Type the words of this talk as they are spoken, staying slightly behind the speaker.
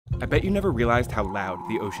I bet you never realized how loud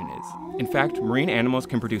the ocean is. In fact, marine animals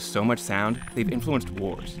can produce so much sound, they've influenced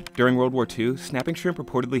wars. During World War II, snapping shrimp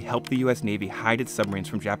reportedly helped the US Navy hide its submarines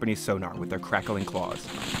from Japanese sonar with their crackling claws.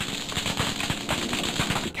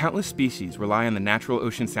 Countless species rely on the natural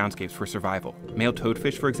ocean soundscapes for survival. Male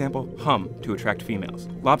toadfish, for example, hum to attract females.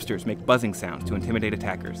 Lobsters make buzzing sounds to intimidate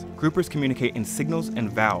attackers. Groupers communicate in signals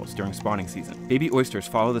and vowels during spawning season. Baby oysters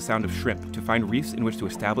follow the sound of shrimp to find reefs in which to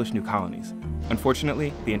establish new colonies.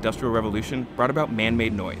 Unfortunately, the Industrial Revolution brought about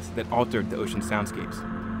man-made noise that altered the ocean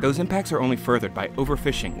soundscapes. Those impacts are only furthered by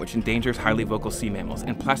overfishing, which endangers highly vocal sea mammals,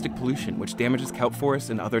 and plastic pollution, which damages kelp forests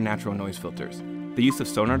and other natural noise filters. The use of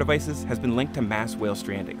sonar devices has been linked to mass whale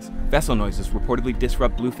strandings. Vessel noises reportedly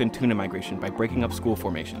disrupt bluefin tuna migration by breaking up school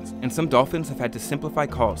formations, and some dolphins have had to simplify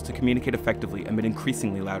calls to communicate effectively amid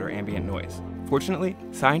increasingly louder ambient noise. Fortunately,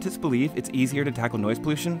 scientists believe it's easier to tackle noise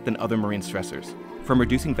pollution than other marine stressors. From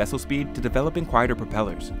reducing vessel speed to developing quieter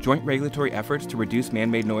propellers, joint regulatory efforts to reduce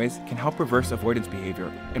man-made noise can help reverse avoidance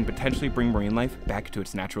behavior and potentially bring marine life back to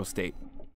its natural state.